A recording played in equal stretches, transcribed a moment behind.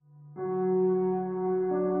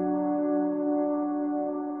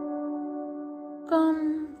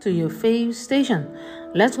to your faith station.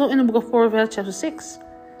 Let's go in the book of Proverbs chapter 6.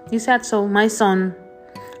 He said, "So, my son,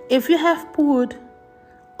 if you have put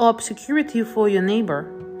up security for your neighbor,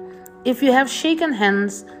 if you have shaken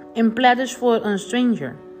hands and pledged for a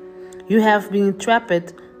stranger, you have been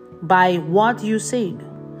trapped by what you said,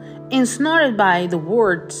 ensnared by the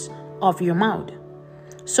words of your mouth.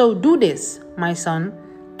 So do this, my son,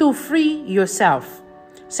 to free yourself,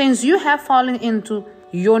 since you have fallen into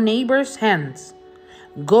your neighbor's hands.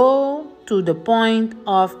 Go to the point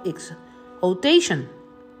of exaltation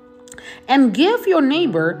and give your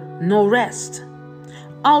neighbor no rest.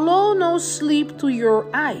 Allow no sleep to your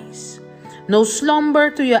eyes, no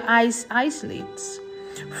slumber to your eyelids.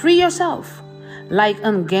 Free yourself like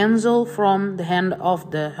a gazelle from the hand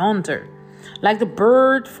of the hunter, like the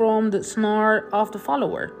bird from the snare of the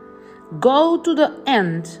follower. Go to the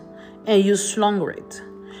end and you slumber it.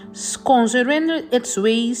 Consider its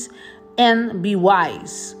ways and be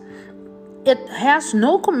wise. It has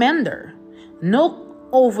no commander, no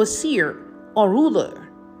overseer or ruler,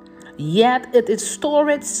 yet it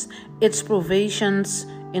storeth its provisions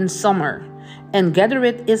in summer, and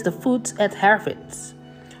gathereth its the food at harvest.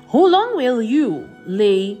 How long will you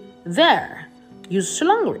lay there, you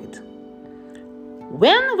slumbering?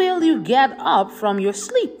 When will you get up from your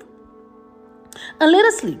sleep? A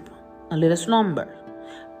little sleep, a little slumber,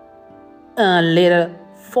 a little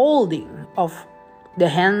folding of the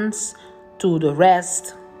hands to the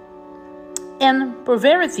rest, and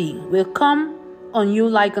poverty will come on you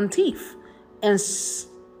like a thief, and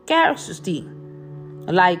scarcity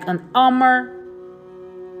like an armor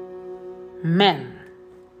man,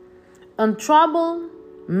 a trouble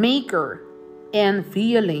maker and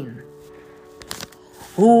villain,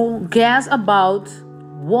 who gas about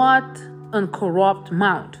what uncorrupt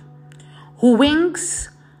mouth, who winks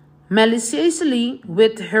maliciously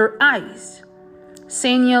with her eyes,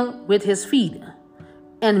 signal with his feet,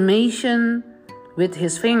 and motion with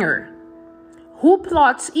his finger, who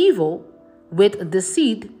plots evil with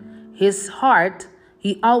deceit, his heart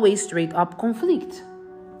he always straight up conflict.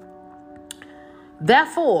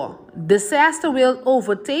 Therefore, disaster will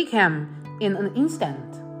overtake him in an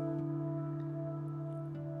instant.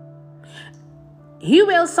 He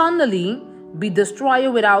will suddenly be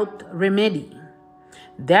destroyed without remedy.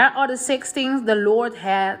 There are the 6 things the Lord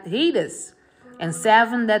hates, and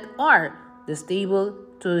 7 that are distasteful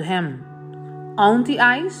to him: empty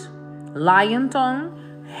eyes, lying tongue,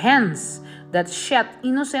 hands that shed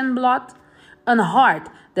innocent blood, a heart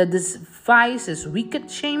that devises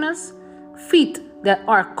wicked schemes, feet that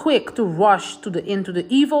are quick to rush into the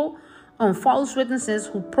evil, and false witnesses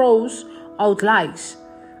who prose out lies,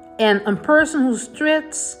 and a person who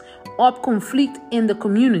stirs up conflict in the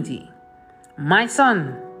community. My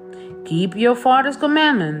son, keep your father's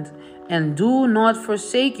commandment, and do not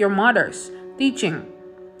forsake your mother's teaching.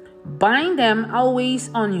 Bind them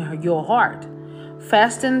always on your heart,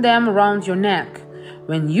 fasten them around your neck.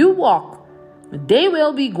 When you walk, they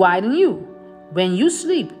will be guiding you. When you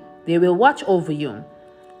sleep, they will watch over you.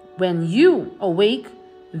 When you awake,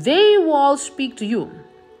 they will speak to you.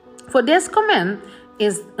 For this command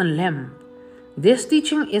is a lamp, this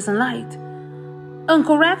teaching is a light, and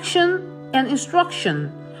correction and instruction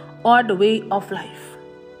are the way of life.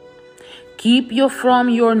 Keep you from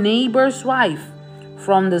your neighbor's wife,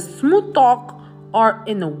 from the smooth talk or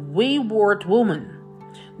in a wayward woman.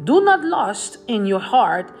 Do not lust in your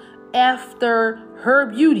heart after her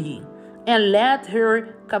beauty, and let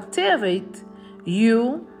her captivate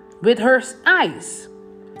you with her eyes.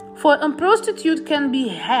 For a prostitute can be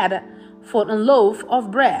had for a loaf of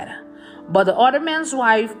bread, but the other man's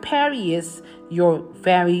wife perishes your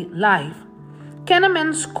very life. Can a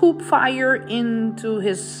man scoop fire into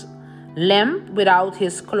his lamp without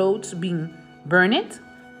his clothes being burned?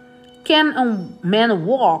 Can a man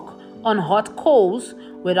walk on hot coals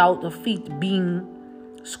without the feet being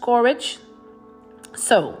scorched?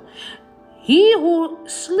 So, he who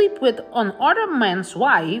sleeps with another man's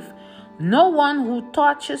wife, no one who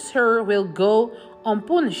touches her will go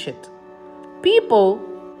unpunished. People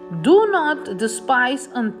do not despise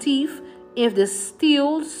a thief if he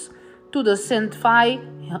steals to satisfy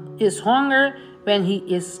his hunger when he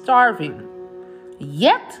is starving.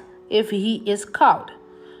 Yet, if he is caught,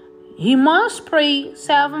 he must pay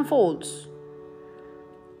sevenfold.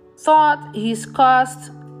 Thought he's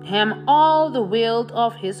cost him all the wealth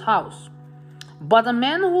of his house. But a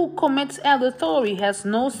man who commits adultery has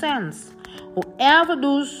no sense. Whoever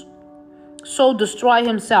does so destroy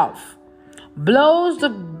himself. Blows the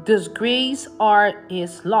disgrace are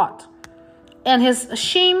his lot, and his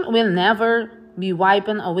shame will never be wiped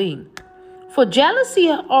away. For jealousy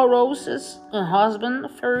arouses a husband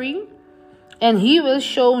fury, and he will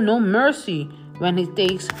show no mercy when he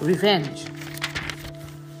takes revenge.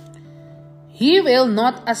 He will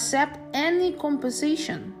not accept any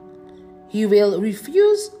compensation. He will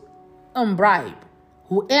refuse and bribe,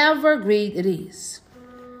 whoever great it is.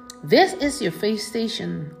 This is your faith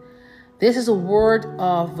station. This is a word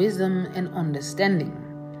of wisdom and understanding.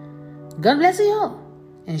 God bless you all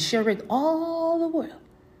and share it all the world.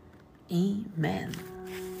 Amen.